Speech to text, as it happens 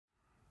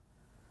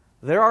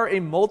There are a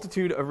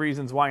multitude of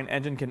reasons why an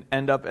engine can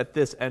end up at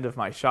this end of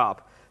my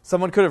shop.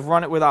 Someone could have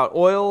run it without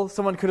oil.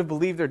 Someone could have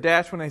believed their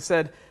dash when they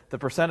said the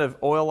percent of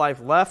oil life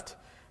left.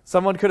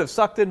 Someone could have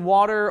sucked in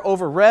water,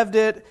 over-revved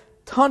it.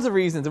 Tons of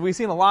reasons, and we've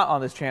seen a lot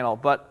on this channel.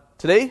 But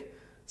today,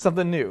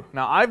 something new.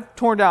 Now, I've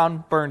torn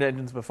down burned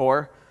engines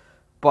before,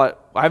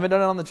 but I haven't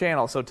done it on the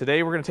channel. So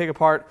today we're going to take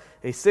apart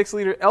a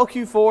 6-liter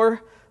LQ4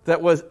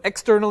 that was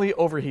externally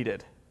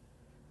overheated.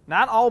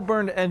 Not all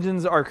burned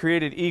engines are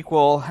created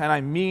equal, and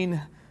I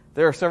mean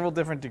there are several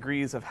different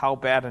degrees of how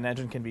bad an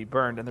engine can be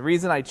burned. And the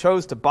reason I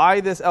chose to buy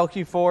this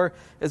LQ4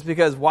 is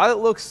because while it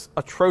looks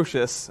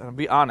atrocious, and I'll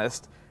be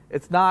honest,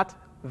 it's not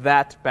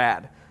that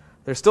bad.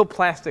 There's still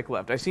plastic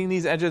left. I've seen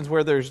these engines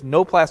where there's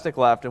no plastic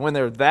left, and when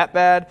they're that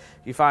bad,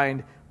 you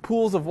find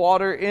pools of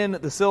water in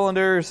the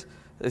cylinders.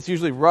 It's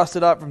usually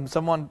rusted up from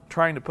someone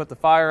trying to put the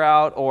fire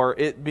out or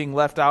it being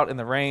left out in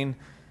the rain.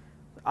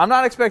 I'm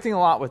not expecting a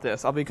lot with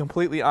this. I'll be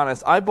completely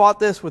honest. I bought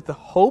this with the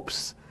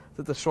hopes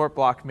that the short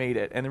block made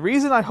it. And the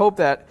reason I hope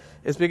that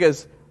is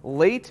because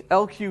late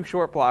LQ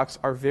short blocks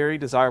are very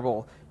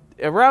desirable.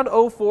 Around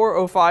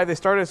 04, 05, they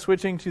started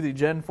switching to the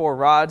Gen 4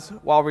 rods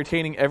while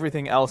retaining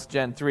everything else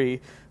Gen 3.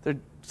 They're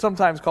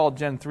sometimes called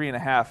Gen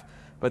 3.5.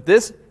 But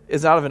this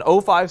is out of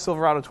an 05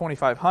 Silverado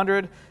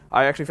 2500.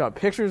 I actually found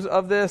pictures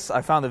of this.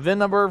 I found the VIN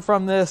number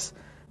from this.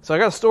 So I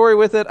got a story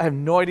with it. I have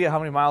no idea how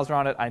many miles are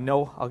on it. I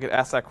know I'll get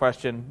asked that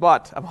question.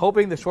 But I'm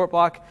hoping the short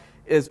block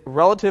is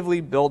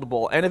relatively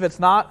buildable. And if it's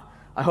not,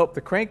 I hope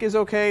the crank is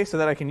okay so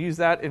that I can use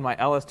that in my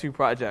LS2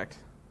 project.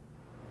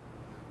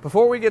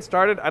 Before we get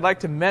started, I'd like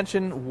to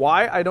mention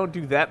why I don't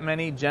do that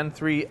many Gen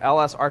 3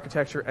 LS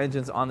architecture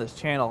engines on this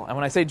channel. And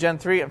when I say Gen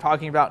 3, I'm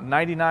talking about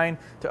 99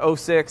 to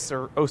 06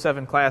 or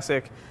 07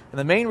 Classic. And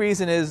the main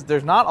reason is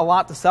there's not a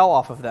lot to sell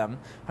off of them.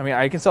 I mean,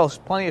 I can sell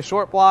plenty of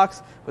short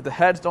blocks, but the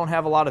heads don't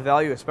have a lot of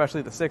value,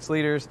 especially the 6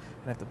 liters.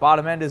 And if the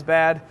bottom end is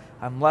bad,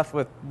 I'm left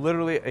with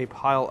literally a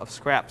pile of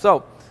scrap.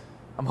 So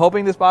I'm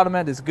hoping this bottom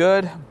end is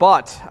good,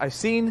 but I've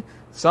seen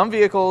some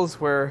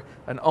vehicles where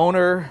an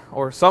owner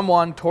or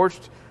someone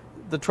torched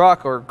the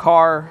truck or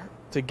car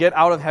to get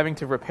out of having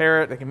to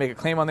repair it. They can make a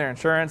claim on their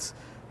insurance,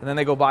 and then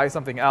they go buy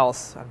something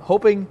else. I'm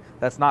hoping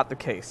that's not the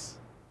case.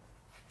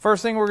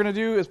 First thing we're going to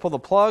do is pull the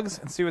plugs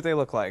and see what they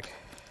look like.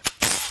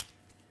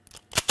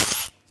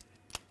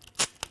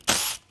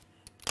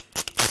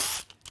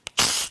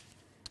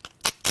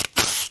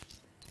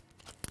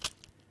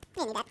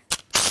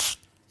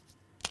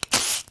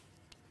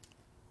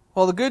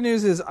 Well, the good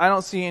news is I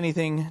don't see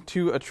anything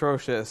too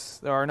atrocious.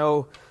 There are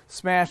no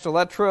smashed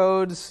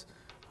electrodes.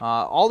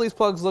 All these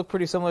plugs look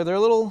pretty similar. They're a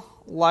little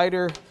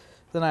lighter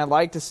than I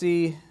like to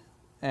see,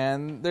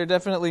 and they're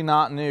definitely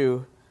not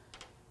new.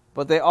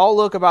 But they all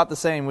look about the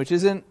same, which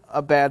isn't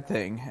a bad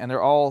thing. And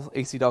they're all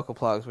AC Delco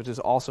plugs, which is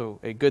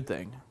also a good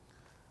thing.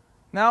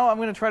 Now I'm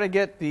going to try to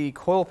get the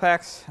coil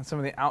packs and some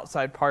of the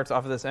outside parts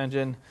off of this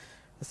engine.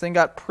 This thing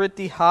got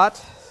pretty hot,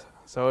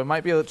 so it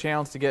might be a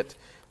challenge to get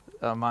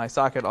my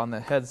socket on the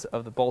heads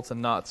of the bolts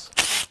and nuts.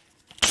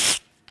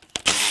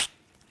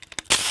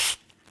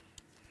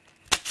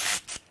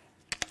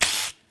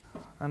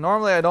 Now,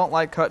 normally I don't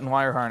like cutting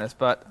wire harness,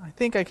 but I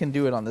think I can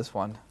do it on this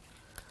one.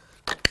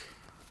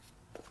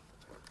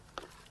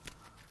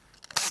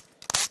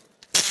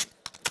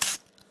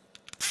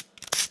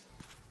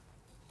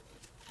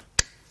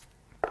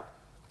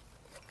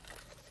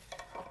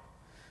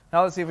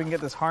 Now let's see if we can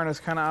get this harness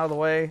kind of out of the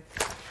way.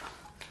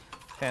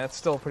 Okay, that's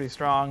still pretty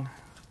strong.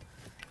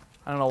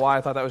 I don't know why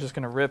I thought that was just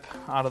going to rip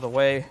out of the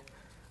way.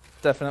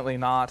 Definitely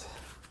not.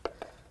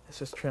 Let's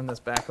just trim this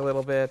back a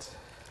little bit.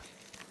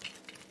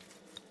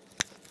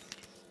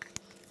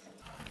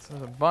 So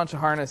there's a bunch of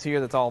harness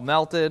here that's all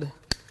melted.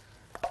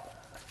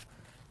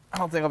 I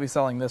don't think I'll be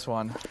selling this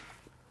one.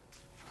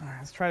 All right,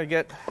 let's try to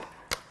get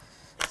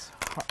this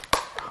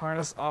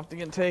harness off the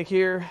intake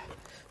here.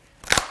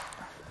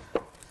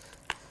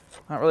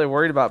 Not really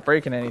worried about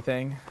breaking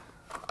anything.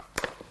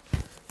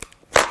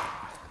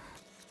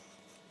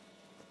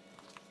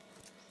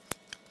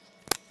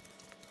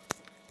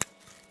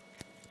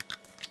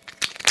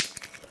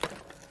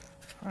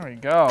 There we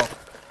go.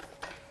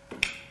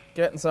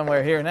 Getting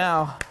somewhere here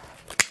now.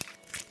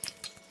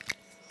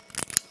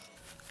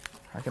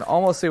 I can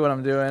almost see what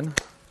I'm doing.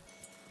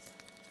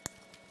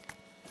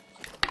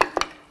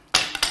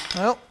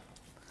 Well,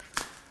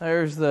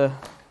 there's the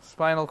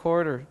spinal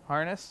cord or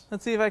harness.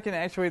 Let's see if I can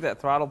actuate that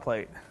throttle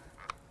plate.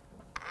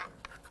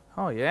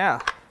 Oh yeah,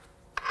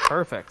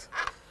 perfect.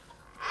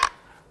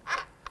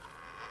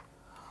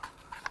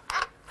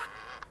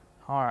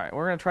 All right,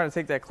 we're going to try to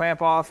take that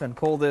clamp off and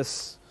pull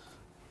this,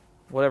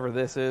 whatever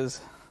this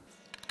is.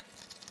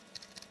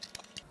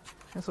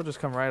 This will just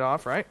come right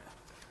off, right?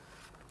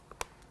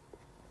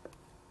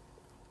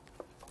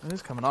 It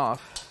is coming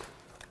off.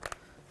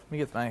 Let me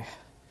get my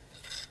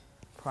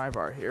pry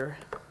bar here.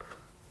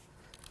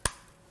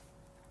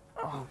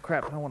 Oh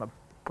crap, I don't want to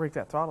break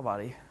that throttle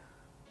body.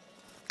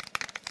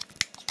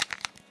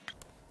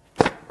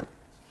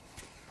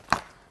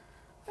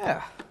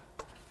 Yeah,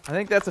 I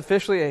think that's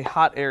officially a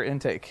hot air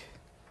intake.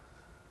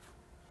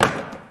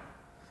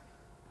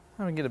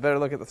 I'm going to get a better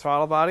look at the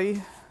throttle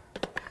body.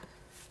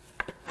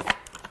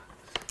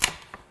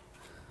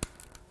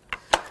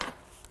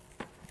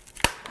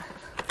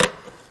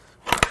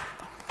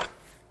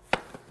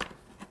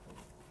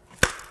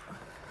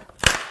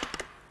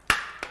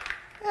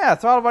 Yeah,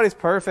 throttle body's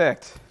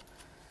perfect.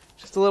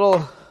 Just a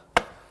little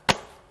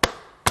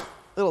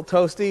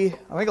toasty.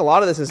 I think a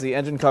lot of this is the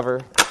engine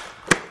cover.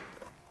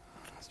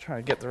 Let's try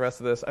to get the rest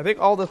of this. I think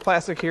all this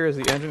plastic here is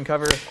the engine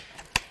cover.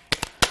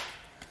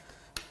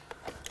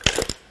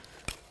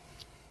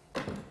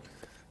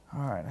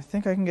 All right, I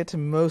think I can get to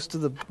most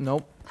of the,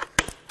 nope.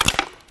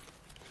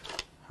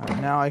 All right,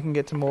 now I can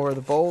get to more of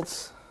the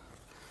bolts.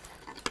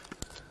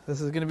 This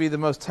is going to be the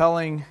most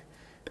telling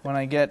when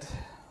I get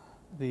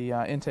the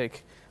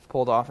intake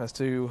pulled off as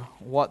to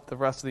what the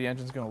rest of the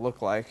engine is going to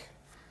look like.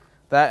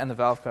 That and the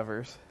valve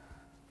covers.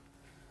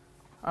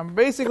 I'm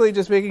basically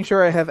just making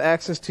sure I have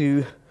access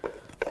to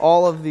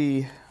all of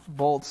the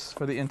bolts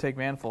for the intake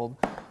manifold.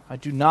 I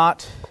do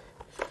not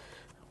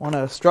want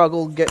to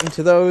struggle getting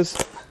to those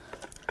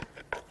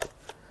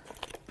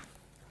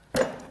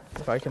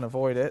if I can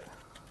avoid it.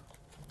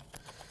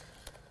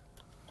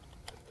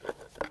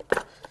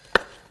 I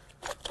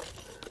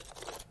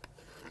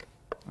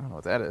don't know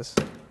what that is.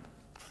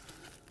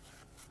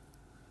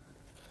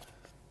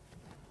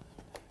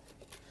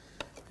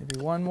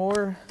 Maybe one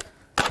more.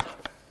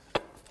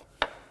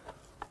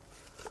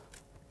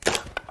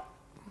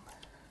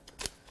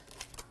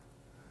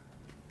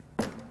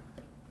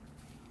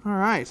 All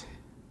right.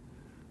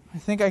 I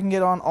think I can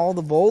get on all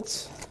the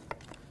bolts.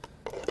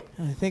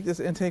 And I think this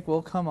intake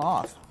will come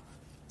off.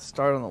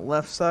 Start on the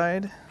left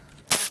side.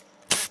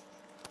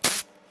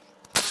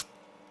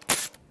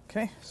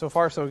 Okay, so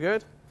far so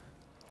good.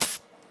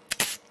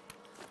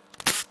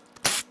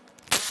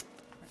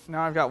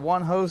 Now I've got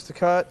one hose to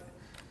cut.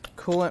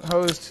 Coolant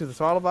hose to the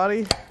throttle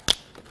body.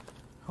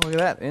 Oh, look at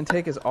that. The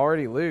intake is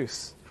already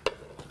loose.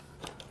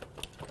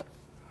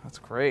 That's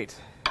great.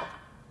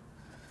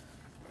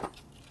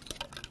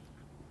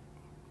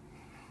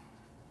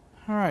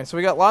 All right, so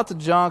we got lots of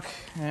junk,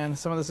 and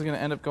some of this is going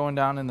to end up going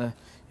down in the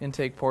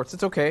intake ports.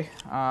 It's okay.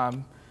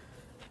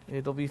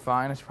 It'll be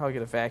fine. I should probably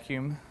get a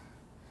vacuum.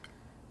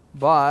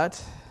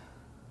 But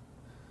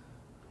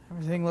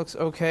everything looks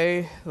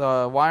okay.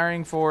 The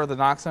wiring for the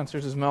knock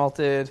sensors is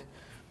melted.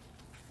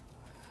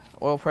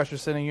 Oil pressure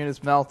sending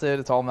unit's melted.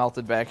 It's all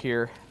melted back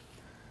here.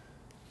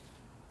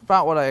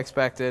 About what I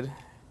expected.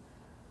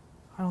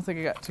 I don't think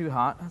it got too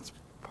hot. That's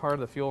part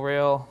of the fuel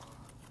rail.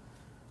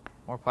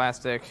 More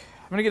plastic.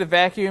 I'm going to get a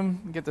vacuum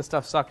and get this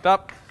stuff sucked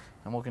up,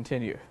 and we'll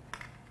continue.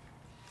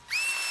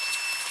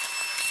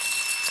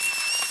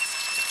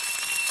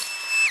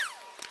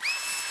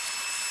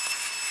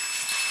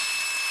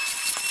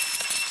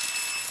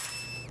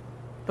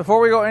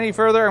 Before we go any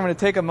further, I'm going to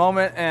take a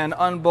moment and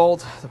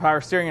unbolt the power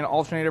steering and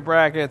alternator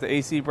bracket, the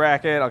AC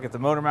bracket. I'll get the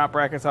motor mount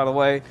brackets out of the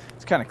way.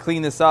 Just kind of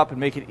clean this up and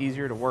make it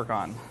easier to work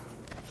on.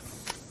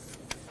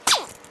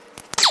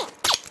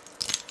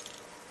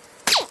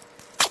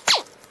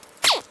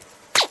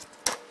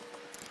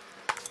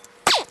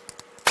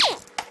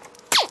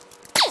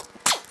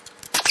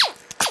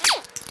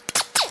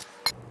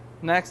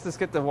 Next, let's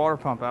get the water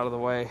pump out of the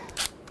way.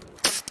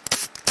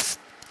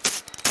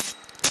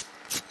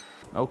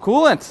 No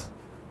coolant.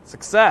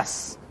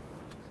 Success.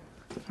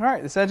 All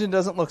right, this engine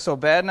doesn't look so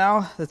bad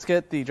now. Let's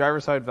get the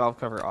driver's side valve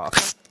cover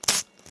off.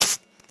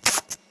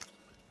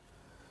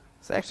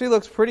 This actually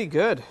looks pretty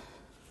good.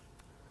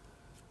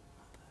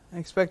 I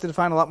expected to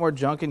find a lot more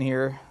junk in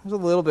here. There's a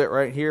little bit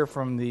right here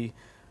from the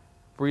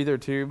breather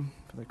tube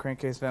for the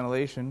crankcase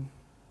ventilation.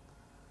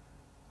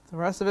 The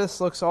rest of this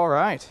looks all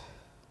right.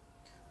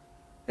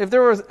 If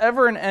there was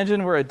ever an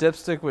engine where a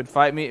dipstick would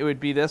fight me, it would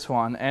be this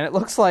one. And it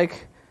looks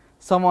like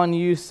someone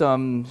used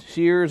some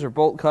shears or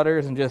bolt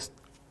cutters and just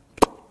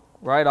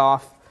right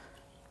off.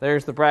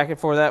 There's the bracket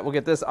for that. We'll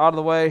get this out of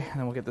the way, and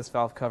then we'll get this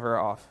valve cover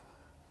off.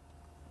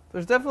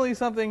 There's definitely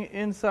something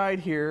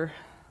inside here.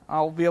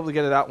 I'll be able to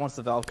get it out once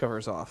the valve cover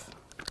is off.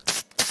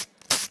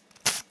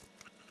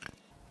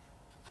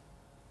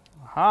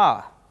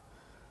 Aha!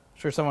 I'm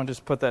sure someone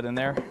just put that in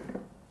there.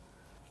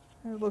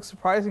 It looks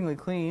surprisingly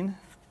clean.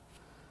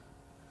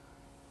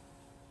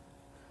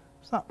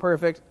 It's not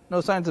perfect.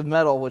 No signs of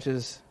metal, which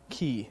is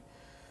key.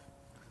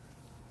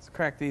 Let's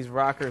crack these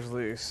rockers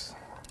loose.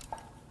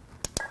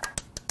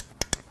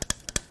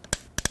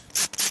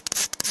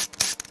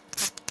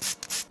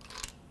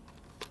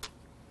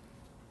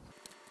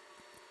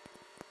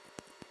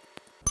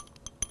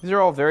 These are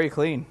all very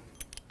clean.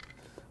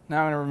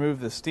 Now I'm going to remove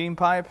the steam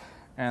pipe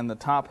and the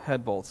top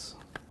head bolts.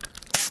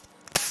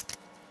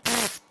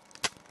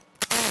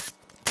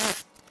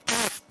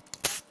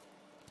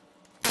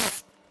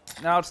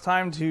 Now it's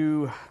time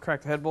to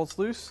crack the head bolts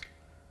loose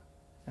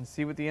and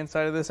see what the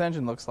inside of this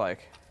engine looks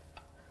like.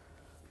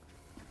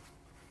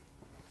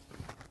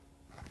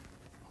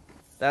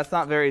 That's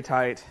not very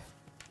tight.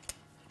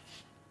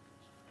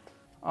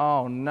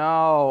 Oh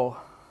no.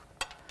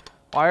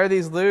 Why are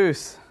these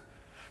loose?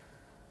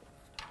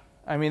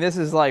 I mean, this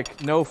is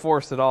like no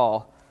force at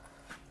all.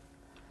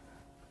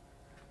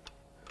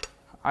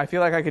 I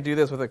feel like I could do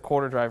this with a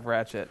quarter drive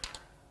ratchet.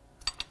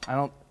 I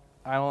don't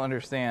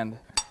understand.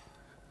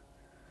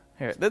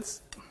 Here,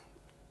 let's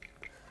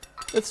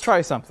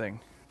try something.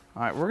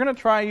 All right, we're gonna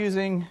try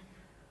using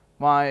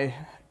my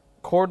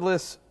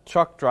cordless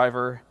chuck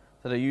driver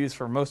that I use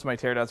for most of my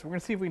teardowns. We're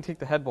gonna see if we can take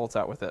the head bolts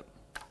out with it.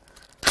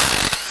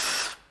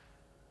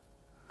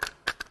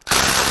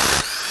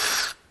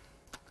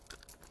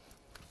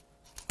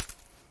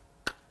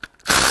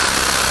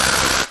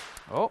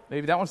 Oh,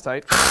 maybe that one's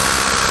tight.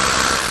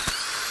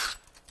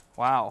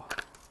 Wow.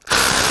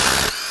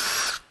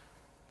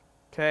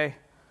 Okay.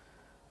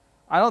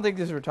 I don't think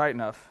these are tight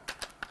enough.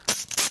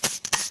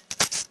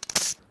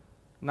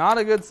 Not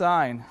a good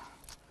sign.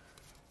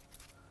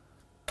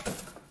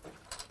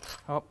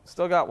 Oh,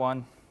 still got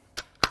one.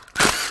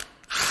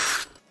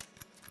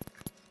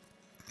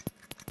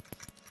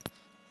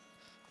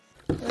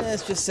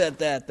 Let's just set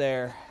that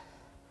there.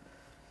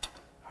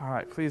 All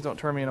right, please don't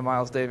turn me into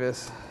Miles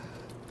Davis.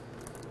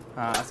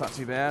 That's not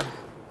too bad.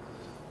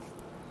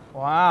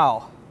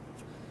 Wow.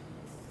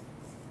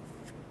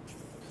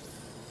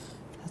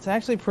 That's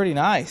actually pretty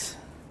nice.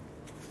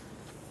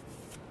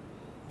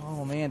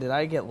 Oh man, did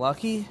I get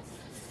lucky?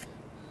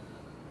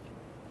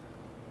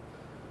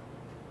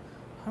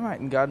 I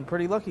might have gotten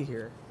pretty lucky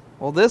here.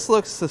 Well, this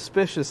looks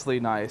suspiciously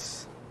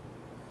nice.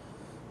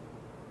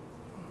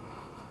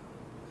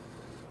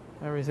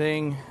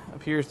 Everything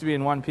appears to be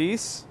in one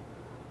piece.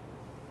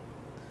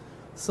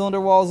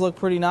 Cylinder walls look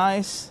pretty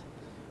nice.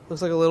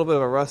 Looks like a little bit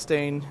of a rust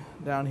stain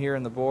down here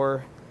in the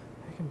bore.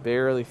 I can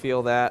barely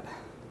feel that.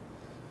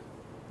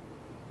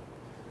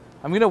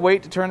 I'm going to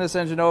wait to turn this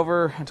engine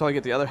over until I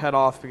get the other head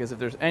off, because if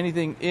there's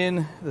anything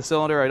in the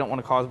cylinder, I don't want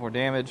to cause more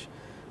damage.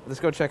 Let's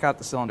go check out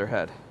the cylinder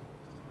head.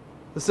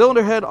 The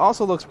cylinder head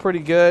also looks pretty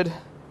good.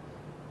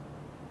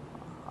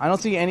 I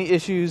don't see any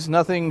issues,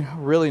 nothing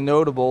really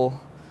notable.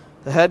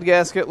 The head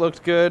gasket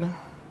looked good.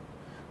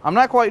 I'm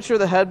not quite sure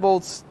the head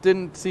bolts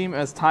didn't seem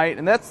as tight,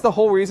 and that's the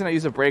whole reason I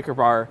use a breaker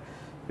bar.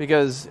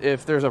 Because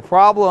if there's a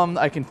problem,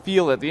 I can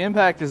feel it. The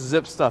impact just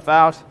zips stuff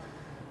out,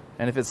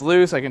 and if it's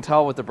loose, I can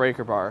tell with the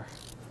breaker bar.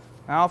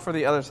 Now for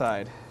the other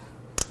side.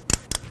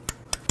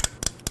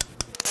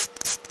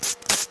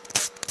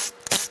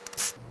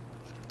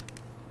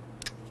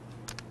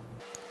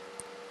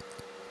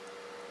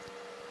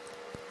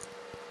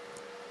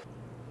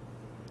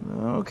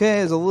 Okay,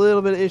 there's a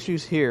little bit of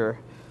issues here.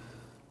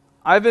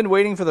 I've been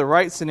waiting for the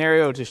right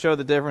scenario to show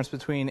the difference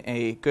between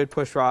a good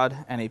push rod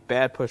and a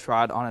bad push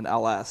rod on an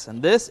LS.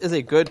 And this is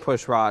a good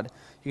push rod.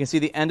 You can see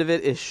the end of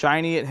it is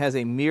shiny. It has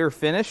a mirror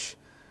finish.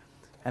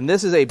 And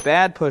this is a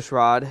bad push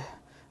rod.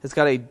 It's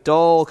got a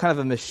dull, kind of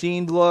a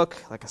machined look,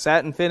 like a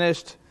satin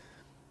finished.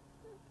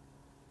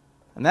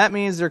 And that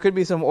means there could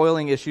be some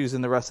oiling issues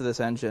in the rest of this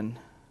engine.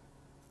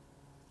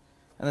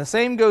 And the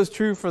same goes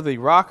true for the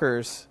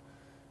rockers.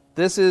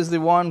 This is the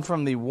one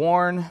from the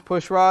worn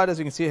push rod. As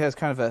you can see, it has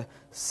kind of a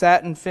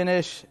satin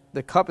finish.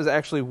 The cup is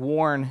actually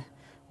worn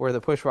where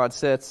the push rod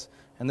sits,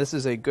 and this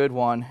is a good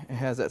one. It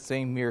has that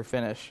same mirror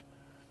finish.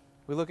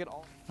 We look at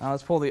all. Now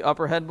let's pull the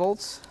upper head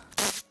bolts.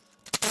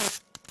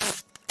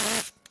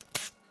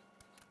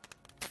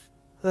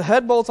 The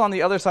head bolts on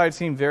the other side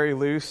seem very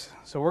loose,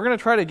 so we're going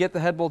to try to get the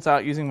head bolts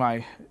out using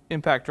my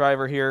impact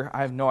driver here.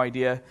 I have no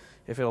idea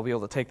if it'll be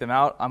able to take them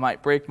out. I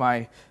might break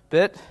my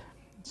bit,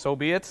 so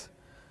be it.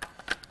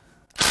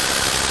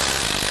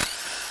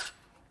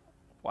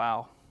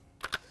 Wow.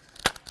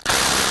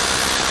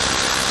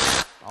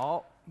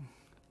 Oh.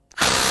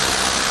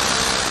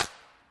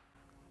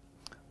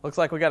 Looks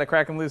like we got to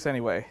crack them loose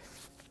anyway.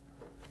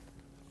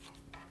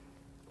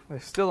 They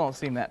still don't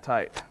seem that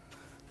tight.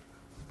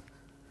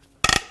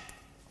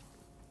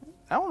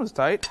 That one was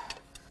tight.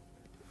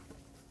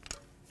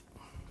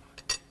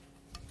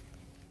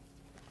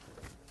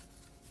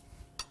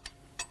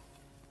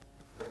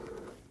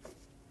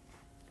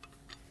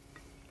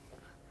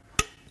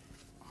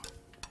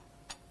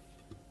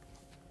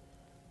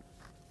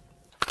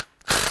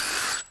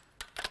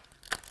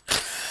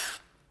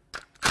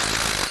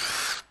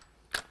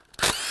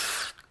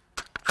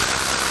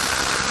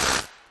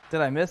 Did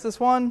I miss this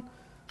one?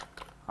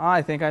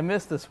 I think I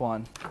missed this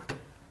one.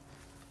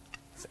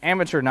 It's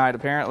amateur night,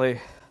 apparently.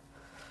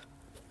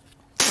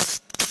 This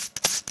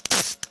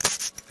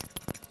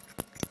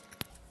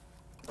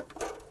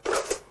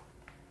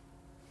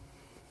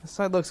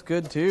side looks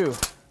good, too.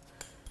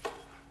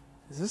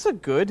 Is this a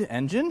good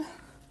engine?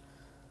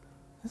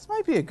 This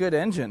might be a good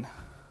engine.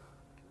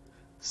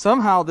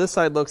 Somehow this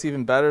side looks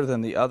even better than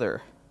the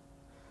other.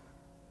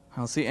 I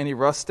don't see any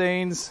rust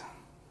stains.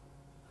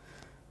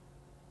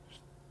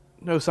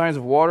 No signs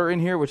of water in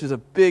here, which is a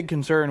big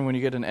concern when you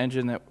get an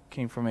engine that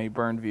came from a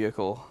burned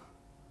vehicle.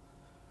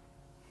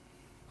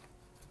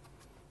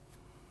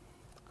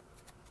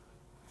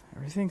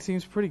 Everything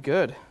seems pretty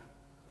good.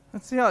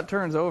 Let's see how it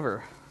turns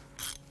over.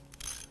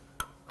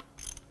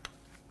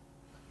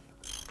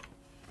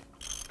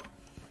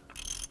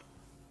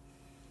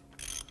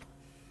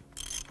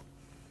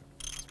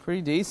 It's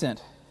pretty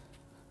decent.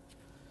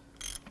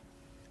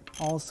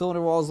 All the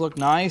cylinder walls look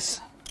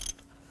nice.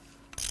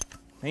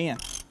 Man.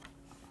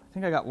 I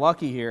think I got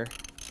lucky here.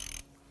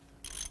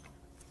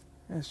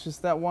 It's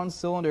just that one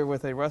cylinder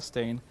with a rust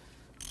stain.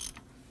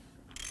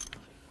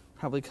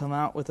 Probably come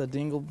out with a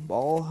dingle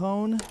ball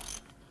hone.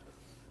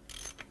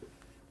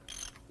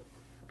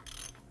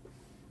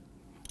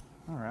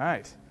 All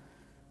right.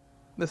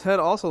 This head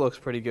also looks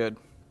pretty good.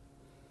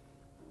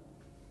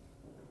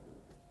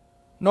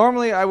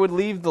 Normally I would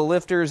leave the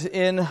lifters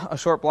in a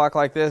short block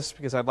like this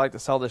because I'd like to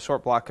sell this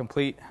short block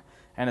complete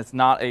and it's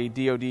not a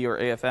DOD or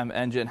AFM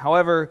engine.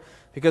 However,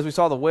 because we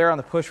saw the wear on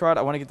the push rod,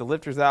 I want to get the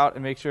lifters out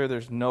and make sure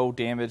there's no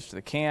damage to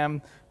the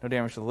cam, no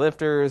damage to the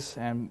lifters,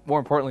 and more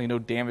importantly, no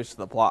damage to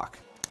the block.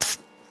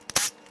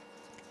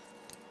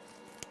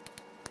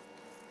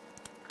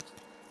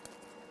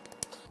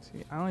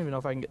 See, I don't even know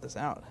if I can get this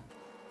out.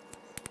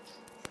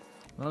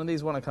 None of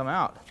these want to come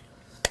out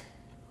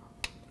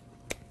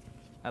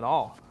at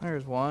all.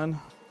 There's one.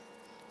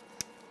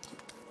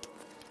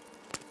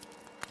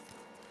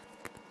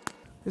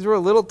 These were a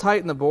little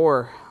tight in the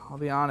bore, I'll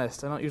be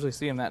honest. I don't usually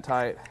see them that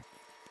tight.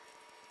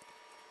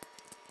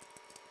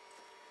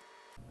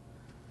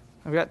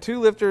 I've got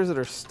two lifters that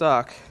are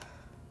stuck.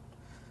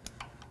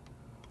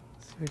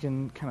 See if we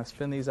can kind of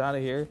spin these out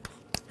of here.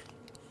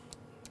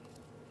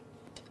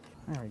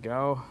 There we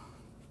go.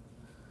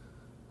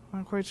 I'm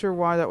not quite sure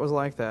why that was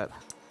like that.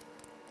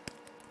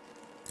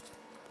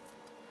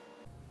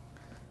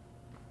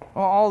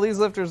 Well, all these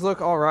lifters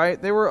look all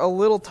right. They were a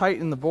little tight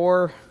in the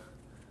bore.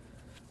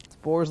 The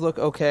bores look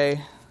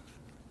okay.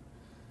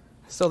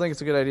 I still think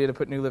it's a good idea to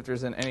put new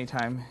lifters in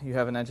anytime you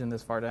have an engine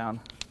this far down.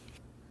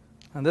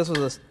 And this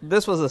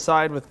was a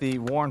side with the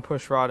worn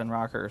push rod and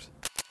rockers.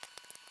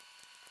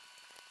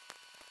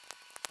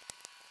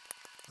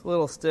 It's a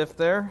little stiff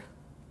there.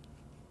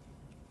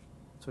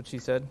 That's what she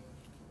said.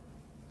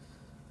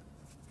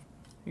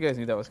 You guys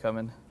knew that was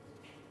coming.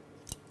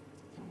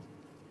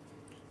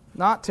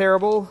 Not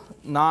terrible,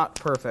 not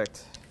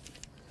perfect.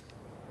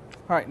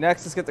 All right,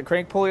 next let's get the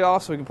crank pulley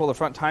off so we can pull the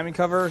front timing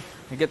cover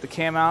and get the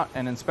cam out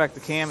and inspect the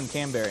cam and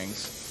cam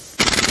bearings.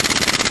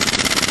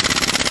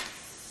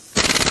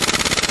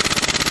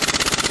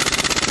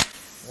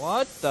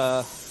 What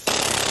the?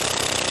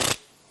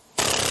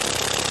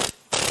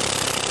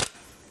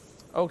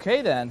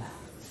 Okay then.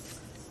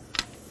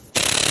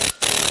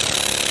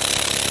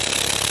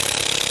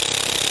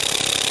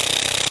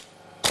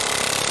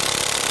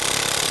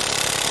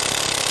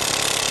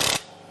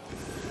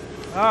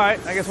 All right,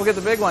 I guess we'll get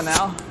the big one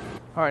now.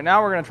 All right,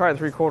 now we're going to try the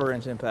 3/4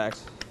 inch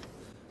impacts.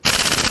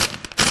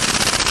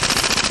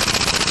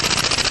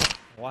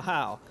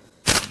 Wow.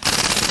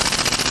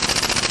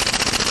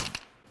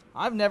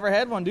 I've never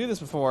had one do this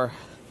before.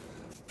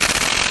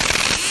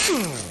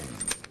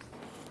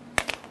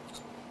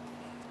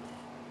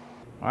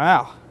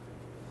 Wow. All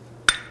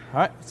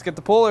right, let's get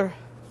the puller.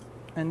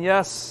 And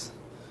yes,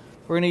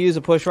 we're going to use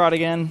a push rod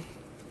again.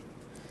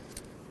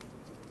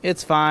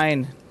 It's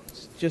fine.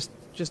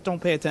 Just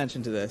don't pay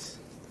attention to this.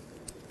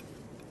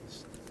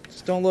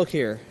 Just don't look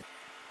here.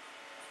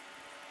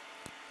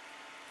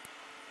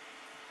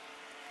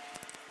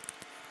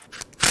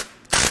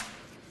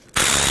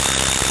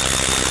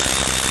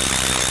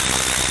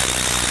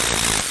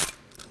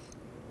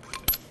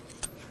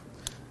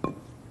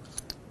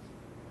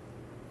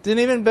 Didn't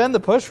even bend the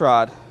push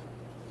rod.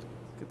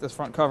 Get this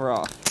front cover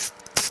off.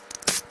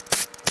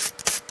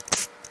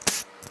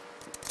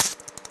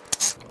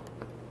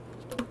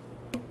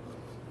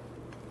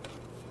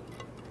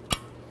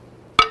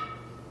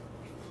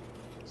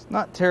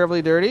 Not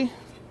terribly dirty.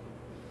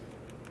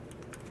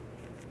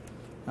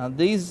 Now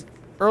these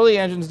early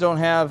engines don't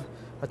have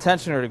a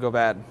tensioner to go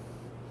bad.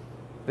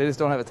 They just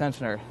don't have a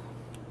tensioner.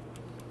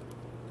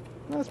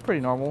 That's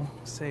pretty normal.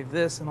 Save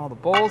this and all the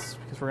bolts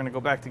because we're going to go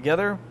back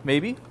together,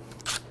 maybe.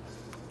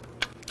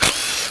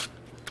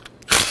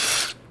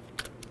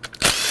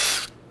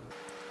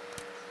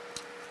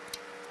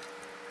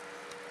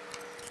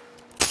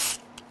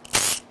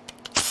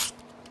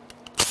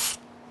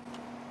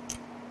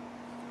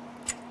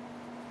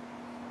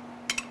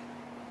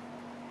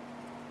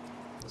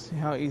 See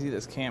how easy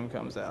this cam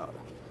comes out.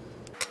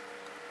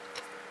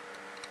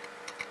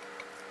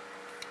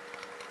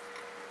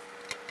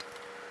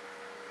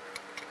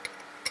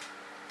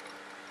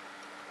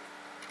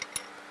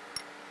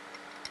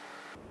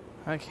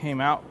 That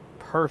came out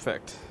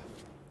perfect.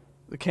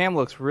 The cam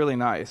looks really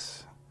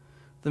nice.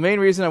 The main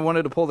reason I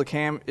wanted to pull the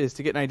cam is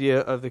to get an idea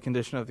of the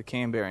condition of the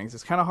cam bearings.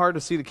 It's kind of hard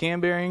to see the cam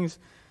bearings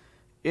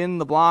in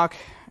the block,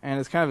 and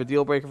it's kind of a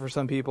deal breaker for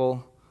some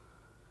people.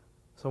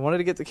 So I wanted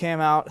to get the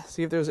cam out,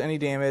 see if there was any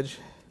damage.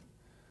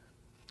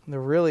 There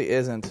really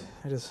isn't.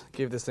 I just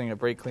gave this thing a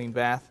brake clean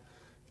bath.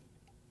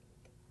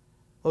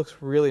 Looks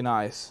really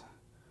nice.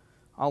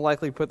 I'll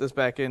likely put this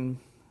back in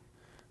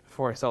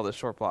before I sell this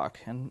short block,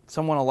 and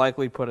someone will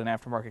likely put an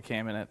aftermarket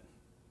cam in it.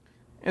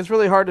 It's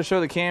really hard to show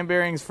the cam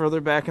bearings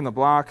further back in the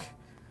block,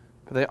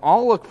 but they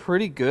all look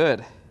pretty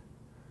good.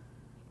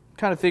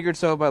 Kind of figured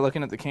so by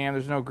looking at the cam.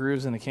 There's no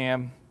grooves in the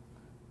cam.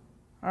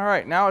 All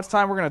right, now it's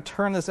time we're going to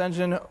turn this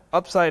engine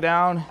upside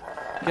down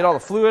get all the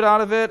fluid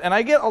out of it. And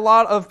I get a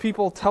lot of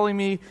people telling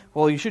me,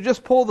 well, you should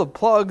just pull the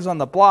plugs on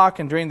the block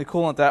and drain the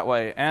coolant that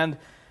way. And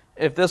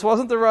if this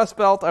wasn't the rust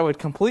belt, I would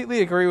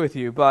completely agree with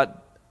you.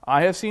 But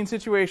I have seen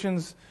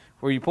situations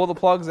where you pull the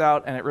plugs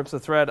out and it rips the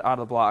thread out of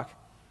the block.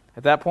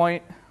 At that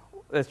point,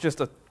 it's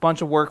just a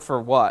bunch of work for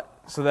what?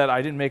 So that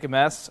I didn't make a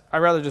mess? I'd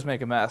rather just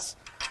make a mess.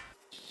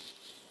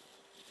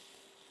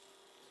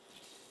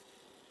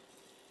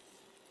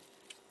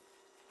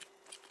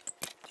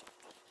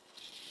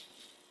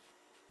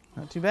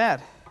 Not too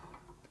bad.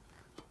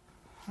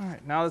 All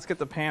right, now let's get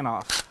the pan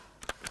off.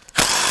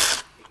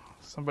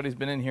 Somebody's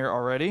been in here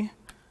already.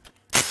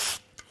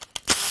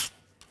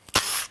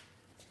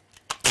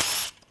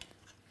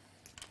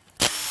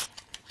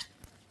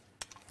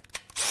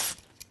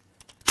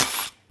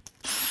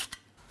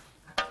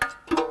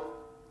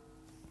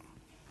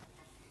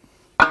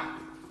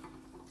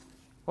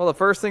 Well, the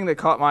first thing that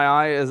caught my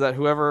eye is that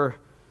whoever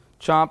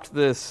chomped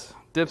this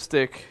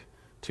dipstick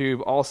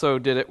tube also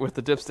did it with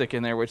the dipstick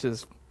in there, which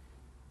is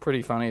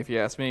pretty funny if you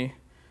ask me.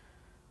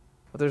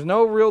 But there's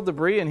no real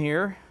debris in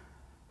here.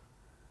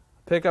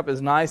 Pickup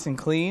is nice and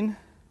clean.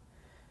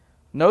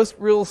 No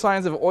real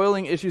signs of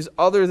oiling issues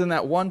other than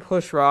that one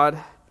push rod.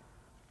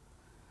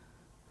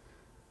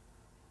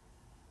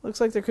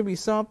 Looks like there could be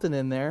something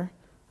in there.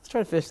 Let's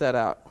try to fish that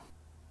out.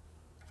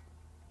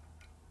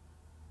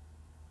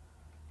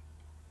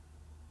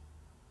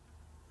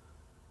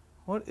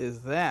 What is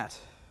that?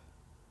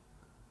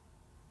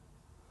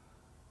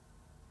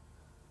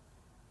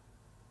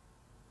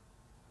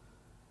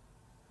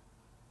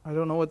 I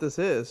don't know what this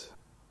is.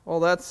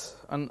 Well, that's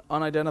an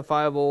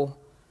unidentifiable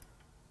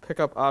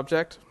pickup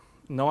object.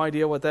 No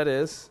idea what that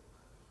is.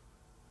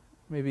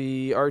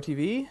 Maybe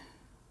RTV?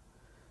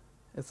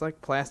 It's like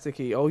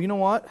plasticky. Oh, you know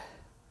what?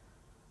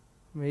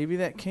 Maybe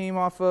that came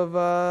off of,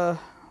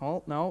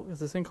 well, no, because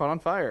this thing caught on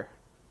fire.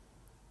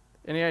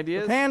 Any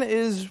ideas? The pan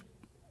is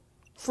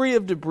free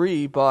of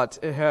debris, but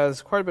it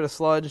has quite a bit of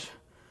sludge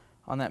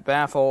on that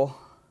baffle.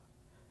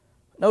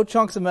 No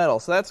chunks of metal,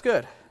 so that's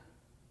good.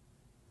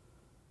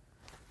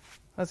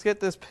 Let's get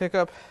this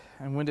pickup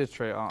and windage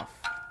tray off.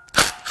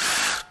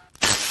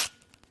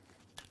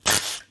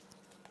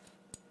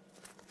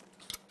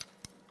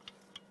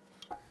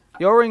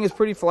 The O-ring is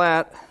pretty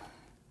flat,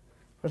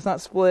 but it's not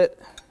split.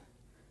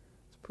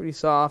 It's pretty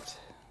soft.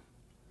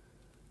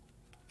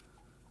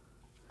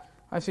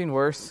 I've seen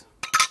worse.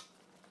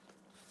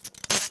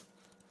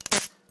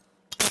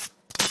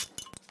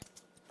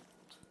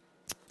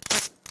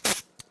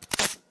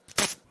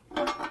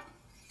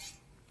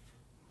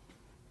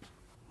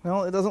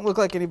 Well, it doesn't look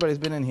like anybody's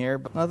been in here,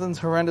 but nothing's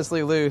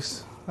horrendously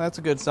loose. That's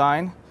a good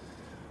sign.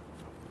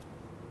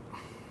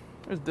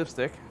 There's a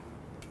dipstick.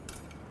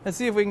 Let's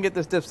see if we can get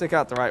this dipstick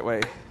out the right way.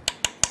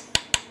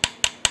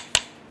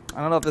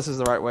 I don't know if this is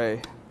the right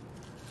way.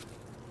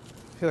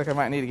 I feel like I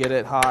might need to get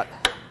it hot.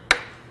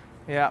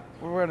 Yeah,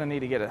 we're going to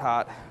need to get it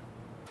hot.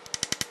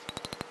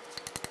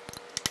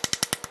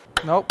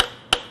 Nope.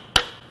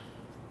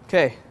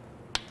 Okay.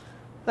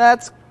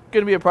 That's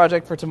going to be a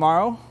project for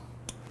tomorrow.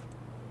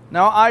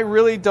 Now, I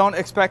really don't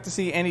expect to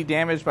see any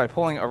damage by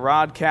pulling a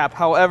rod cap.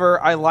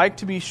 However, I like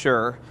to be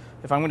sure.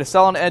 If I'm going to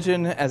sell an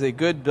engine as a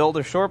good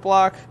builder short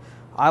block,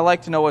 I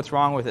like to know what's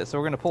wrong with it. So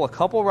we're going to pull a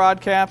couple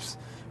rod caps.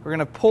 We're going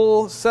to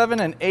pull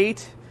 7 and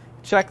 8,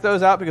 check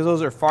those out because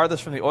those are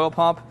farthest from the oil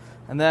pump.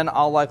 And then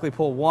I'll likely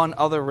pull one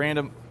other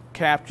random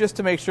cap just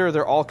to make sure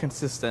they're all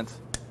consistent.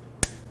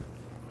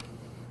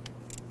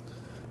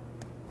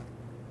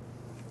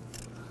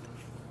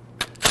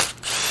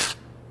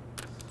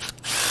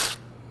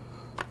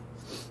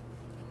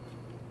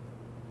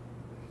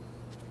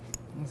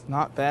 It's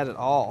not bad at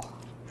all.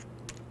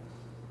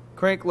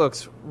 Crank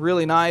looks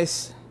really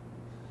nice.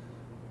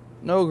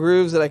 No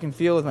grooves that I can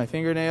feel with my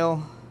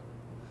fingernail.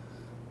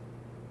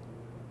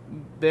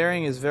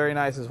 Bearing is very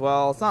nice as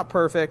well. It's not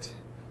perfect.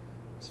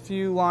 There's a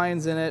few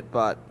lines in it,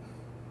 but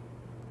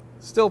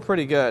still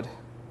pretty good.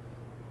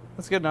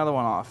 Let's get another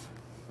one off.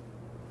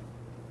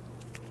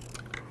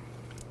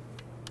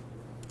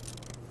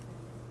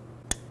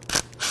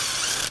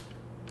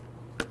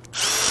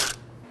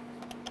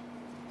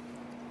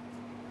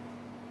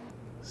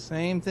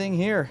 Same thing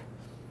here.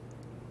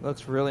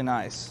 Looks really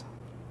nice.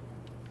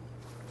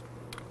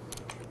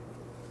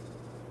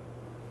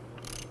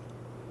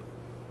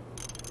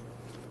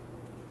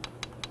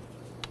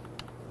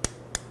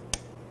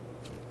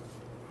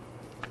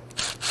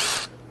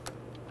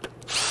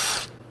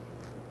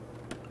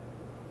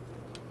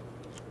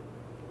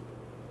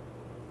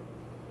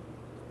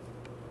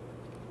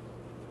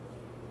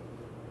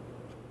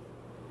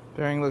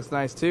 Bearing looks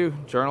nice too.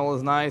 Journal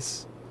is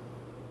nice.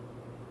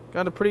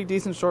 Got a pretty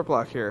decent short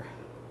block here.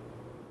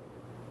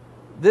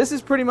 This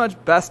is pretty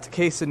much best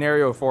case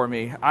scenario for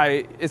me.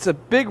 It's a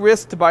big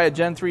risk to buy a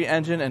Gen 3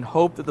 engine and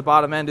hope that the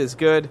bottom end is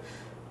good,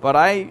 but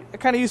I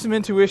kind of use some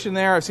intuition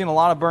there. I've seen a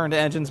lot of burned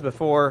engines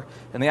before,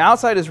 and the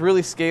outside is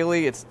really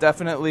scaly. It's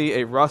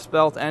definitely a rust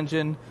belt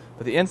engine,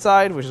 but the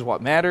inside, which is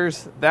what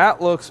matters,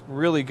 that looks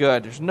really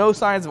good. There's no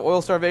signs of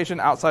oil starvation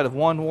outside of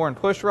one worn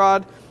push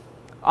rod.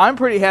 I'm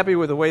pretty happy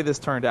with the way this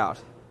turned out.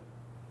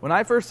 When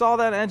I first saw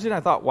that engine, I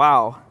thought,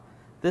 wow,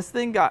 this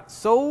thing got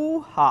so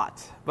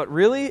hot. But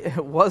really,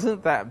 it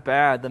wasn't that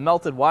bad. The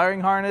melted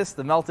wiring harness,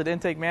 the melted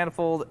intake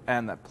manifold,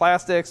 and the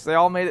plastics, they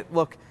all made it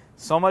look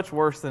so much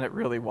worse than it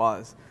really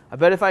was. I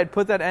bet if I had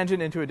put that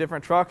engine into a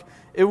different truck,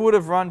 it would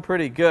have run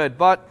pretty good.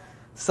 But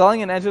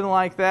selling an engine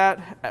like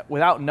that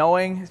without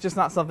knowing is just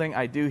not something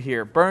I do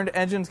here. Burned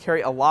engines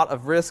carry a lot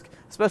of risk,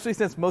 especially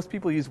since most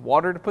people use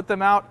water to put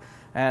them out,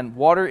 and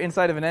water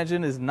inside of an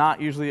engine is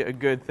not usually a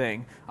good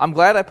thing. I'm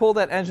glad I pulled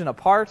that engine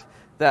apart.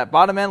 That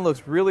bottom end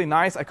looks really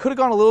nice. I could have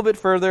gone a little bit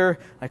further.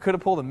 I could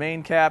have pulled the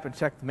main cap and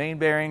checked the main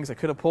bearings. I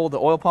could have pulled the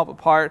oil pump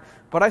apart,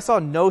 but I saw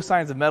no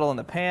signs of metal in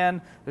the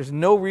pan. There's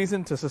no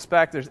reason to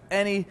suspect there's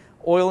any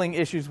oiling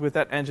issues with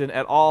that engine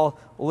at all.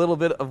 A little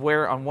bit of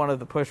wear on one of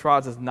the push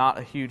rods is not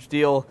a huge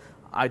deal.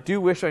 I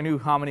do wish I knew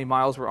how many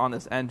miles were on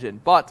this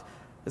engine, but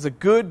it's a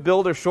good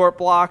builder short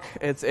block.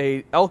 It's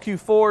a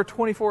LQ4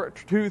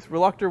 24-tooth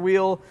reluctor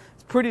wheel.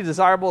 It's pretty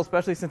desirable,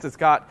 especially since it's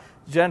got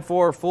Gen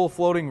 4 full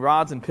floating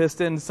rods and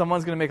pistons.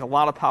 Someone's going to make a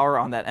lot of power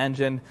on that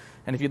engine.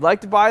 And if you'd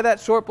like to buy that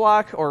short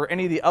block or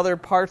any of the other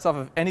parts off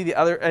of any of the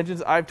other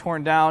engines I've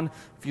torn down,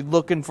 if you're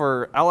looking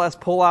for LS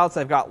pullouts,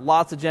 I've got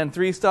lots of Gen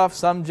 3 stuff,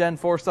 some Gen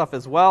 4 stuff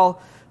as well.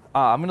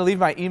 I'm going to leave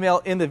my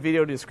email in the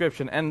video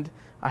description. And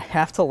I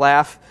have to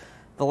laugh.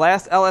 The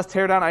last LS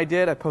teardown I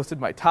did, I posted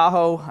my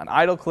Tahoe, an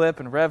idle clip,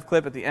 and rev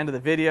clip at the end of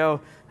the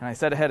video, and I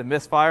said it had a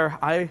misfire.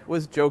 I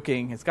was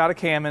joking. It's got a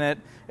cam in it.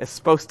 It's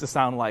supposed to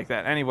sound like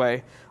that.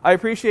 Anyway, I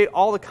appreciate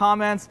all the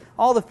comments,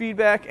 all the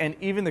feedback, and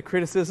even the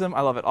criticism.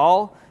 I love it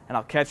all, and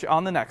I'll catch you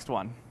on the next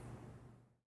one.